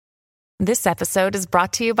This episode is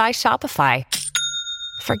brought to you by Shopify.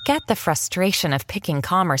 Forget the frustration of picking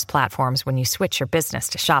commerce platforms when you switch your business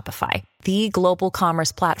to Shopify, the global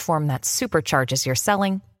commerce platform that supercharges your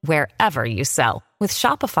selling wherever you sell. With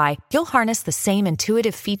Shopify, you'll harness the same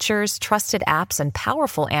intuitive features, trusted apps, and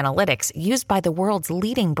powerful analytics used by the world's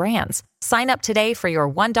leading brands. Sign up today for your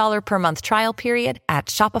 $1 per month trial period at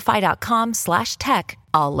shopify.com/tech,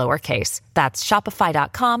 all lowercase. That's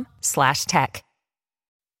shopify.com/tech.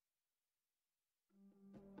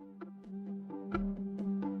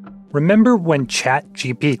 Remember when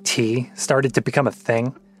ChatGPT started to become a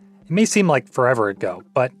thing? It may seem like forever ago,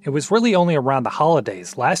 but it was really only around the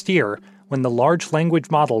holidays last year when the large language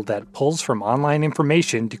model that pulls from online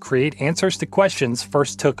information to create answers to questions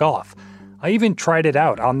first took off. I even tried it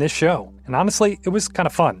out on this show, and honestly, it was kind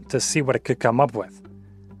of fun to see what it could come up with.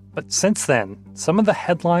 But since then, some of the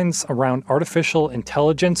headlines around artificial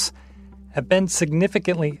intelligence have been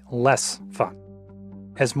significantly less fun.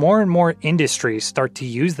 As more and more industries start to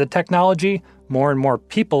use the technology, more and more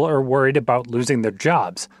people are worried about losing their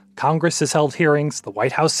jobs. Congress has held hearings, the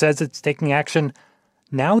White House says it's taking action.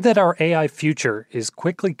 Now that our AI future is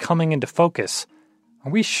quickly coming into focus,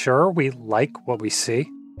 are we sure we like what we see?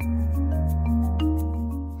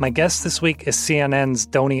 My guest this week is CNN's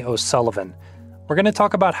Donie O'Sullivan. We're going to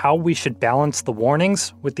talk about how we should balance the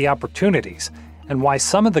warnings with the opportunities, and why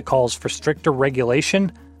some of the calls for stricter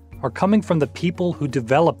regulation are coming from the people who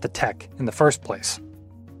developed the tech in the first place.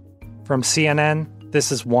 From CNN,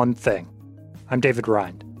 this is One Thing. I'm David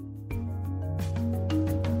Rind.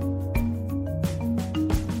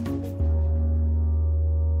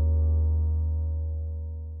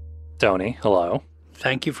 Donie, hello.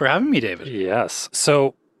 Thank you for having me, David. Yes.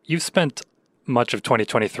 So you've spent much of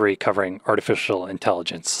 2023 covering artificial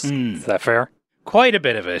intelligence. Is that fair? Quite a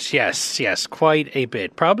bit of it, yes, quite a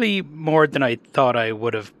bit. Probably more than I thought I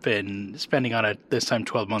would have been spending on it this time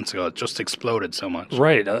 12 months ago. It just exploded so much.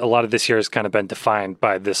 Right. A lot of this year has kind of been defined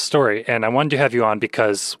by this story. And I wanted to have you on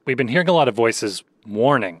because we've been hearing a lot of voices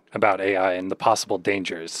warning about AI and the possible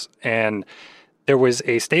dangers. And there was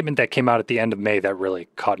a statement that came out at the end of May that really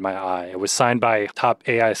caught my eye. It was signed by top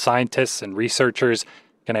AI scientists and researchers.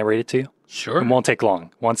 Can I read it to you? Sure. It won't take long.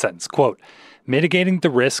 One sentence. Quote, "Mitigating the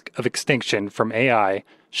risk of extinction from AI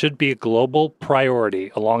should be a global priority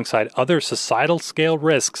alongside other societal scale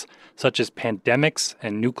risks such as pandemics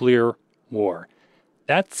and nuclear war."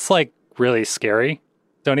 That's like really scary,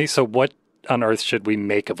 Donie. So what on earth should we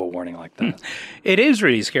make of a warning like that? It is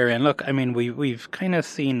really scary. And look, I mean, we've kind of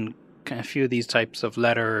seen a few of these types of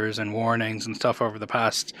letters and warnings and stuff over the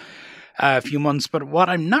past few months, but what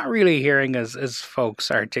I'm not really hearing is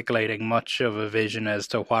folks articulating much of a vision as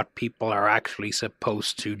to what people are actually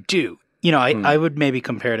supposed to do. You know, I would maybe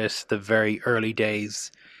compare this to the very early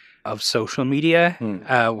days of social media,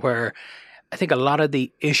 where I think a lot of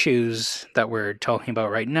the issues that we're talking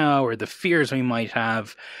about right now, or the fears we might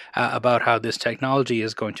have about how this technology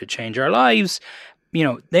is going to change our lives, you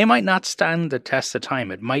know, they might not stand the test of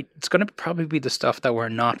time. It's going to probably be the stuff that we're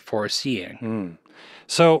not foreseeing.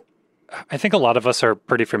 So I think a lot of us are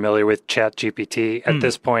pretty familiar with ChatGPT at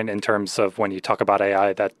this point in terms of when you talk about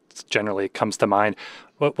AI, that generally comes to mind.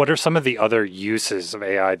 What are some of the other uses of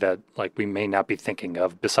AI that like we may not be thinking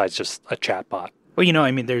of besides just a chatbot? Well, you know,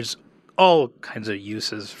 I mean, there's all kinds of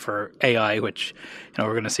uses for AI, which, you know,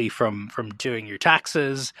 we're going to see from doing your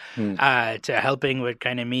taxes to helping with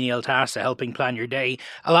kind of menial tasks, to helping plan your day.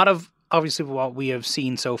 A lot of obviously what we have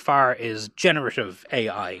seen so far is generative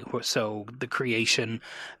AI, so the creation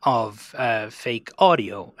of fake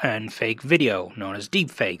audio and fake video, known as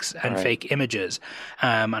deepfakes, and fake images.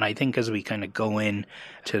 And I think as we kind of go in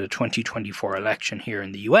to the 2024 election here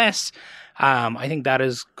in the US, I think that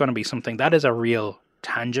is going to be something that is a real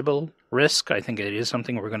tangible risk. I think it is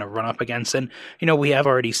something we're going to run up against. And, you know, we have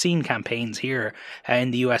already seen campaigns here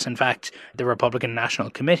in the US. In fact, the Republican National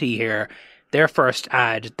Committee here, their first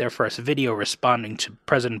video responding to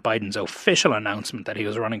President Biden's official announcement that he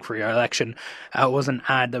was running for re-election was an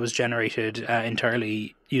ad that was generated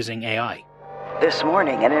entirely using AI. This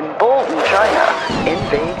morning, an emboldened China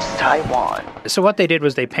invades Taiwan. So what they did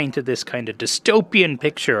was they painted this kind of dystopian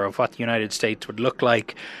picture of what the United States would look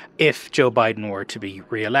like if Joe Biden were to be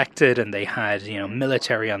re-elected, and they had, you know,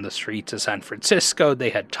 military on the streets of San Francisco. They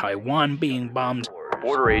had Taiwan being bombed.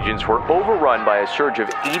 Border agents were overrun by a surge of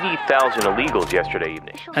 80,000 illegals yesterday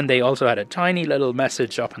evening. And they also had a tiny little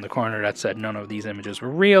message up in the corner that said none of these images were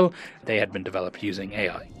real. They had been developed using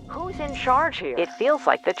AI. Who's in charge here? It feels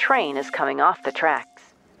like the train is coming off the tracks.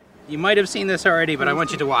 You might have seen this already, but I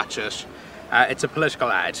want you to watch it. It's a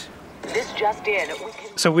political ad. This just in.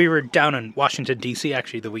 So we were down in Washington, D.C.,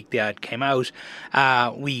 actually, the week the ad came out.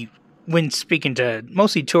 We when speaking to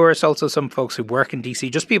mostly tourists, also some folks who work in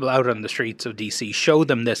DC, just people out on the streets of DC, showed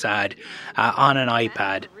them this ad on an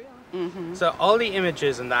iPad. Mm-hmm. So all the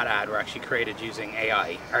images in that ad were actually created using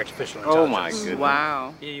AI, artificial intelligence. Oh my goodness.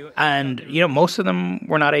 Wow. And, most of them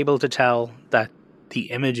were not able to tell that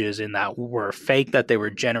the images in that were fake, that they were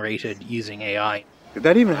generated using AI. Did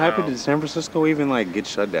that even happen? Did San Francisco even get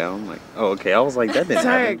shut down? Oh, okay. I was like, that didn't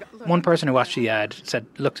happen. One person who watched the ad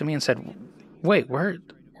looked at me and said, wait,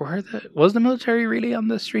 was the military really on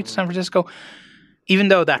the streets of San Francisco? Even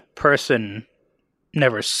though that person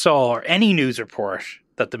never saw any news report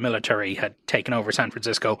that the military had taken over San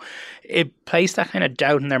Francisco, it placed that kind of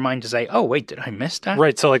doubt in their mind to say, oh, wait, did I miss that?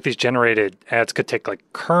 Right, so these generated ads could take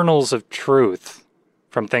kernels of truth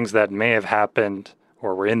from things that may have happened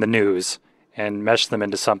or were in the news and mesh them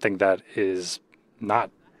into something that is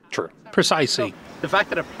not true. Precisely. The fact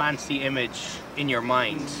that it plants the image in your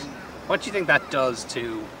mind, what do you think that does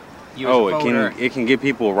to you as a voter? It can get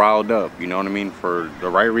people riled up, you know what I mean, for the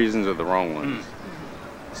right reasons or the wrong ones.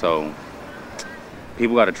 So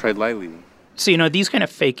people got to tread lightly. So, these kind of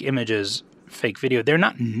fake images, fake video, they're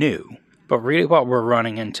not new. But really what we're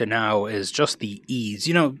running into now is just the ease.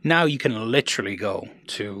 Now you can literally go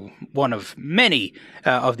to one of many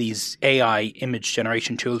of these AI image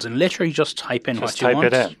generation tools and literally just type in what you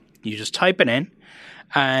want. Just type it in. You just type it in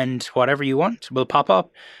and whatever you want will pop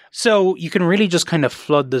up. So you can really just kind of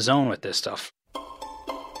flood the zone with this stuff.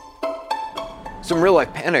 Some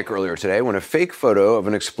real-life panic earlier today when a fake photo of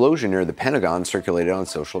an explosion near the Pentagon circulated on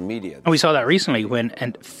social media. And we saw that recently when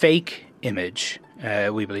a fake image,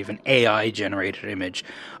 we believe an AI-generated image,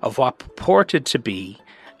 of what purported to be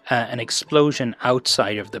an explosion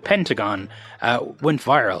outside of the Pentagon went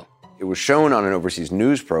viral. It was shown on an overseas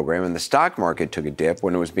news program, and the stock market took a dip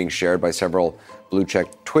when it was being shared by several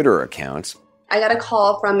blue-check Twitter accounts. I got a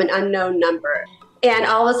call from an unknown number. And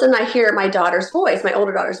all of a sudden I hear my daughter's voice, my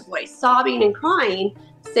older daughter's voice, sobbing and crying,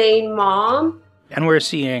 saying, "Mom." And we're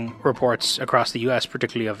seeing reports across the US,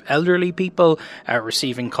 particularly of elderly people,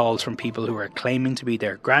 receiving calls from people who are claiming to be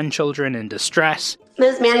their grandchildren in distress.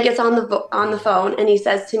 This man gets on the phone and he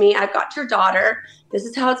says to me, "I've got your daughter. This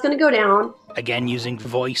is how it's going to go down." Again, using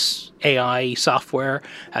voice AI software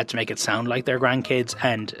to make it sound like their grandkids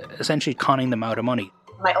and essentially conning them out of money.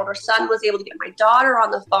 My older son was able to get my daughter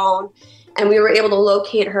on the phone, and we were able to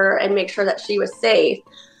locate her and make sure that she was safe.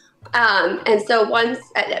 And so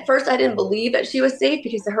at first I didn't believe that she was safe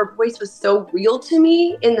because her voice was so real to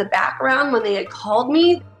me in the background when they had called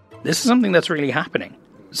me. This is something that's really happening.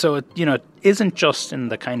 So, it isn't just in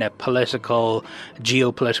the kind of political,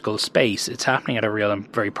 geopolitical space. It's happening at a real and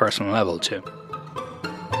very personal level too.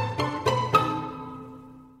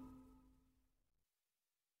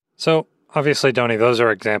 So, obviously, Donnie, those are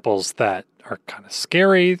examples that are kind of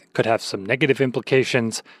scary, could have some negative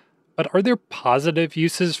implications. But are there positive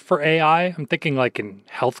uses for AI? I'm thinking in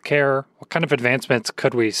healthcare. What kind of advancements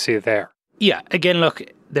could we see there? Yeah, again, look,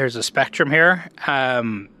 there's a spectrum here.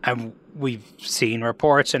 And we've seen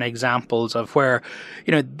reports and examples of where,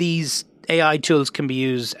 these AI tools can be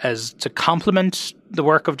used to complement the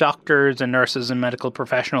work of doctors and nurses and medical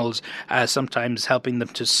professionals, sometimes helping them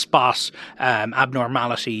to spot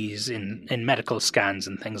abnormalities in medical scans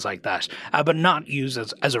and things like that, but not used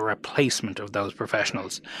as a replacement of those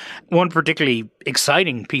professionals. One particularly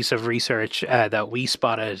exciting piece of research that we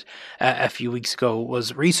spotted a few weeks ago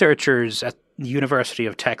was researchers at the University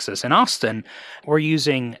of Texas in Austin were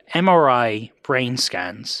using MRI brain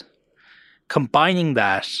scans, combining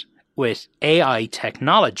that with AI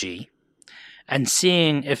technology and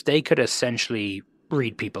seeing if they could essentially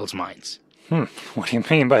read people's minds. What do you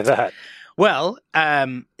mean by that? Well,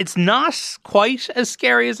 it's not quite as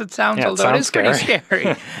scary as it sounds, although it is pretty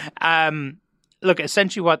scary. Look,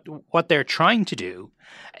 essentially what they're trying to do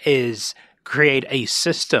is create a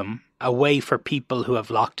system, a way for people who have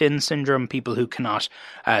locked-in syndrome, people who cannot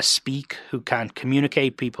speak, who can't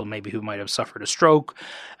communicate, people maybe who might have suffered a stroke,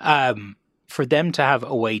 for them to have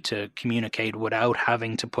a way to communicate without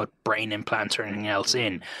having to put brain implants or anything else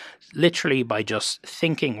in, literally by just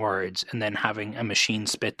thinking words and then having a machine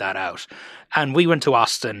spit that out. And we went to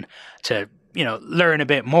Austin to, learn a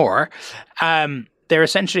bit more.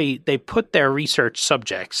 They put their research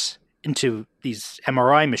subjects into these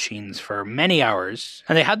MRI machines for many hours,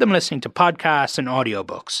 and they had them listening to podcasts and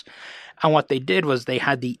audiobooks. And what they did was they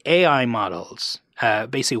had the AI models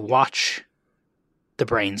basically watch the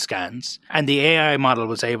brain scans, and the AI model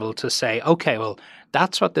was able to say, okay, well,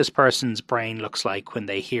 that's what this person's brain looks like when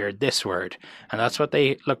they hear this word, and that's what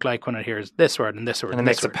they look like when it hears this word and this word. And it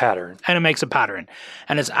makes a pattern. And it makes a pattern.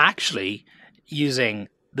 And it's actually using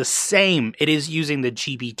the same. It is using the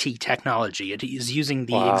GPT technology. It is using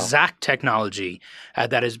the exact technology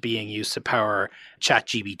that is being used to power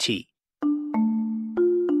ChatGPT.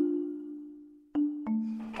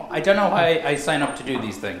 I don't know why I sign up to do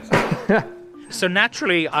these things. So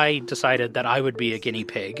naturally, I decided that I would be a guinea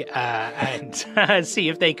pig and see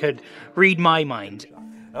if they could read my mind.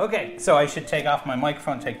 Okay, so I should take off my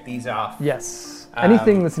microphone, take these off. Yes.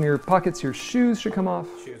 Anything that's in your pockets, your shoes should come off.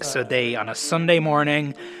 So they, on a Sunday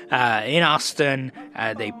morning in Austin,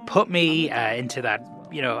 they put me into that,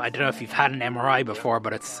 I don't know if you've had an MRI before,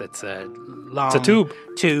 but it's a long... It's a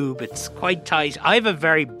tube. It's quite tight. I have a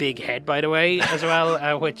very big head, by the way, as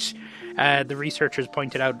well, which the researchers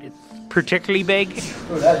pointed out it's particularly big.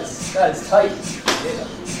 Oh, that is tight.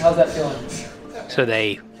 How's that feeling? So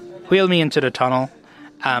they wheel me into the tunnel.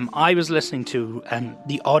 I was listening to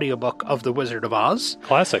the audiobook of The Wizard of Oz.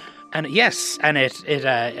 Classic. And yes, and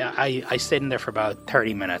I stayed in there for about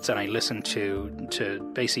 30 minutes and I listened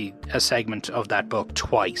to basically a segment of that book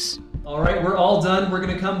twice. All right, we're all done. We're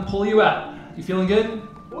going to come pull you out. You feeling good?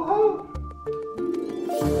 Woohoo!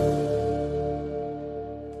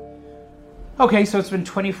 Okay, so it's been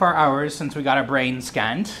 24 hours since we got our brain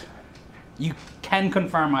scanned. You can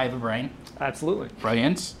confirm I have a brain. Absolutely.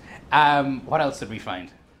 Brilliant. What else did we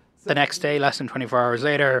find? The next day, less than 24 hours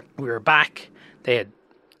later, we were back. They had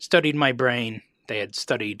studied my brain. They had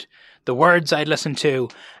studied the words I'd listened to.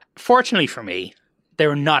 Fortunately for me, they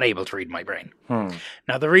were not able to read my brain.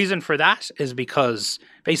 Now, the reason for that is because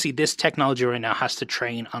basically this technology right now has to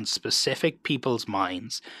train on specific people's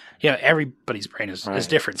minds. Everybody's brain is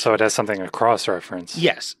different. So it has something to cross-reference.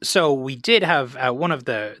 Yes. So we did have one of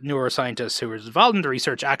the neuroscientists who was involved in the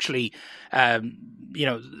research actually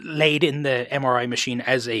laid in the MRI machine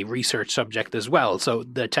as a research subject as well. So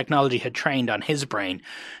the technology had trained on his brain.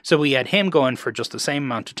 So we had him going for just the same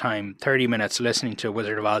amount of time, 30 minutes, listening to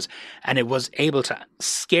Wizard of Oz, and it was able to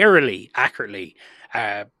scarily accurately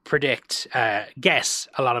predict, guess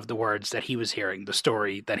a lot of the words that he was hearing, the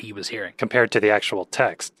story that he was hearing. Compared to the actual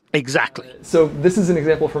text. Exactly. So this is an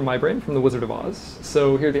example from my brain, from The Wizard of Oz.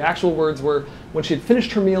 So here the actual words were, when she had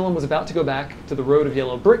finished her meal and was about to go back to the road of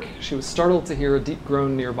yellow brick, she was startled to hear a deep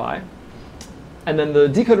groan nearby. And then the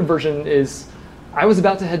decoded version is, I was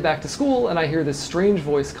about to head back to school and I hear this strange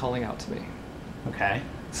voice calling out to me. Okay.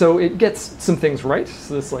 So it gets some things right.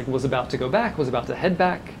 So this was about to go back, was about to head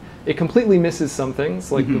back. It completely misses some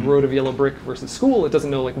things, like the road of yellow brick versus school. It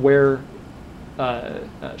doesn't know where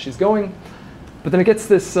she's going. But then it gets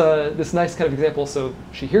this nice kind of example. So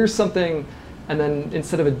she hears something, and then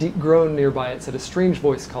instead of a deep groan nearby, it said a strange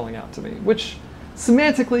voice calling out to me, which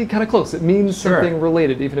semantically kind of close. It means something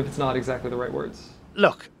related, even if it's not exactly the right words.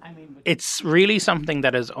 Look, it's really something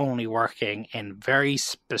that is only working in very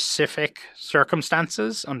specific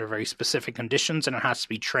circumstances, under very specific conditions, and it has to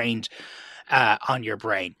be trained on your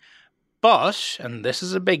brain. But, and this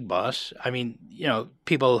is a big but,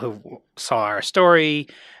 people who saw our story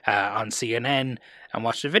on CNN and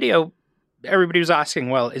watched the video, everybody was asking,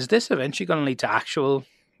 well, is this eventually going to lead to actual,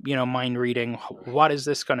 mind reading? What is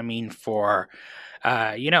this going to mean for,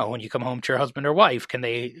 when you come home to your husband or wife? Can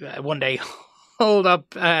they one day hold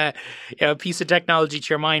up a piece of technology to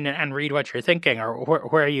your mind and read what you're thinking, or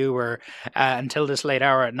where you were until this late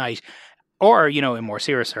hour at night? Or, in more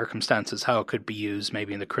serious circumstances, how it could be used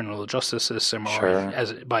maybe in the criminal justice system or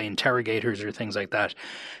by interrogators or things like that.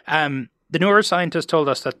 The neuroscientists told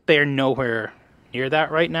us that they're nowhere near that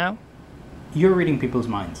right now. You're reading people's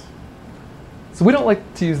minds. So we don't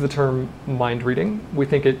like to use the term mind reading. We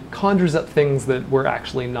think it conjures up things that we're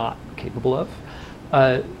actually not capable of.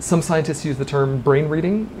 Some scientists use the term brain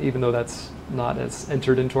reading, even though that's not as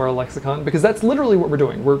entered into our lexicon, because that's literally what we're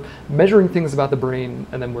doing. We're measuring things about the brain,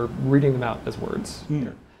 and then we're reading them out as words.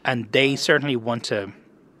 And they certainly want to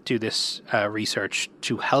do this research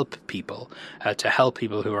to help people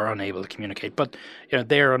who are unable to communicate. But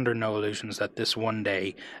they're under no illusions that this one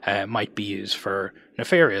day might be used for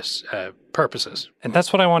nefarious purposes. And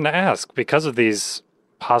that's what I wanted to ask. Because of these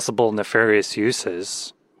possible nefarious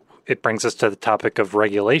uses, it brings us to the topic of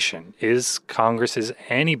regulation. Is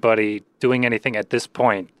anybody doing anything at this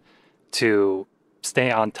point to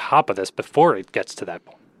stay on top of this before it gets to that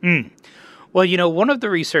point? Well, one of the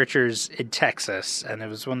researchers in Texas, and it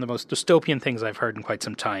was one of the most dystopian things I've heard in quite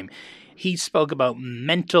some time, he spoke about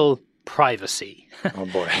mental privacy. Oh,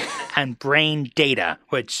 boy. And brain data,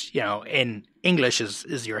 which, in English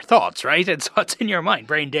is your thoughts, right? It's what's in your mind,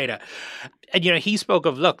 brain data. And, he spoke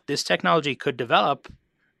of, look, this technology could develop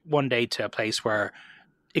one day to a place where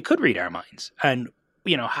it could read our minds. And,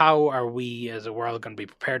 how are we as a world going to be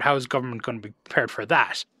prepared? How is government going to be prepared for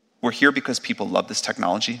that? We're here because people love this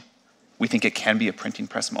technology. We think it can be a printing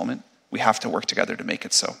press moment. We have to work together to make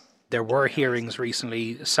it so. There were hearings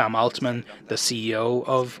recently. Sam Altman, the CEO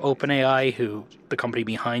of OpenAI, the company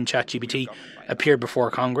behind ChatGPT, appeared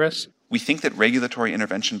before Congress. We think that regulatory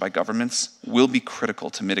intervention by governments will be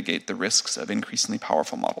critical to mitigate the risks of increasingly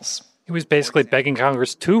powerful models. He was basically begging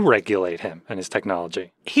Congress to regulate him and his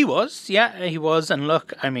technology. He was. And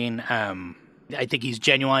look, I mean, I think he's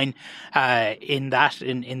genuine in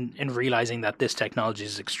realizing that this technology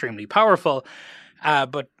is extremely powerful.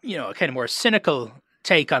 But, a kind of more cynical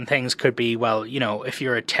take on things could be, well, if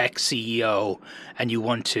you're a tech CEO and you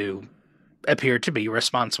want to appear to be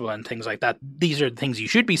responsible and things like that, these are the things you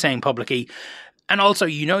should be saying publicly. And also,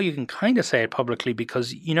 you can kind of say it publicly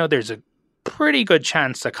because, there's a pretty good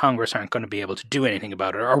chance that Congress aren't going to be able to do anything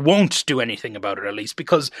about it, or won't do anything about it, at least,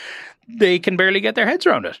 because they can barely get their heads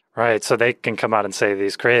around it. Right, so they can come out and say,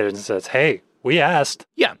 these creators, and says, hey, we asked.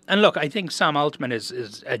 Yeah, and look, I think Sam Altman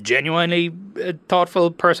is a genuinely thoughtful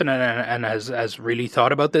person and has really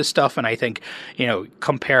thought about this stuff, and I think,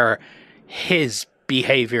 compare his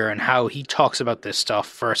behavior and how he talks about this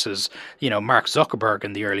stuff versus, Mark Zuckerberg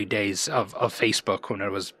in the early days of Facebook when it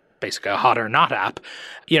was basically a hot or not app.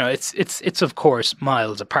 It's of course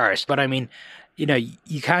miles apart. But I mean,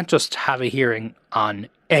 you can't just have a hearing on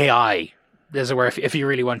AI. As it were, if you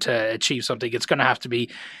really want to achieve something, it's going to have to be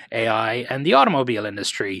AI and the automobile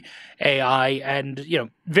industry, AI and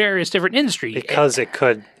various different industries. Because it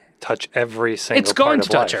could touch every single. It's going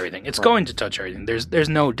part to of touch life. everything. It's going to touch everything. There's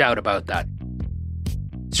no doubt about that.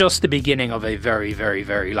 It's just the beginning of a very, very,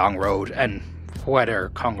 very long road, and whether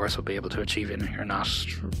Congress will be able to achieve it or not,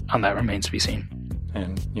 and that remains to be seen.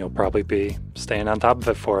 And you'll probably be staying on top of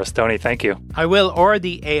it for us. Tony, thank you. I will, or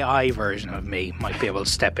the AI version of me might be able to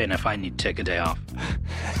step in if I need to take a day off.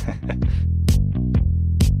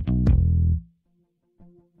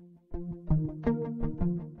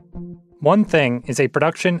 One Thing is a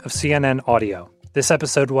production of CNN Audio. This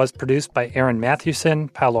episode was produced by Aaron Mathewson,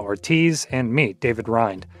 Paolo Ortiz, and me, David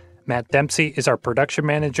Rind. Matt Dempsey is our production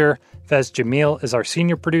manager, Fez Jamil is our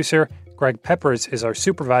senior producer, Greg Peppers is our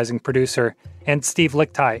supervising producer, and Steve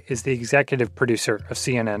Lichtai is the executive producer of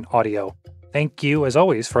CNN Audio. Thank you, as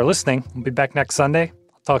always, for listening. We'll be back next Sunday.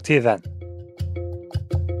 I'll talk to you then.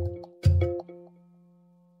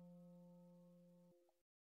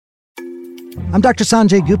 I'm Dr.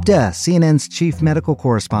 Sanjay Gupta, CNN's chief medical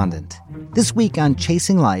correspondent. This week on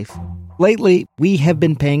Chasing Life, lately we have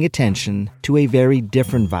been paying attention to a very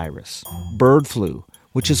different virus, bird flu,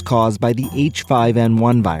 which is caused by the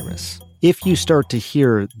H5N1 virus. If you start to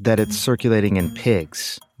hear that it's circulating in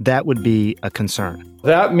pigs, that would be a concern.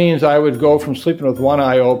 That means I would go from sleeping with one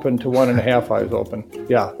eye open to 1.5 eyes open.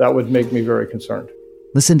 Yeah, that would make me very concerned.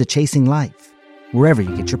 Listen to Chasing Life, wherever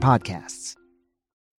you get your podcasts.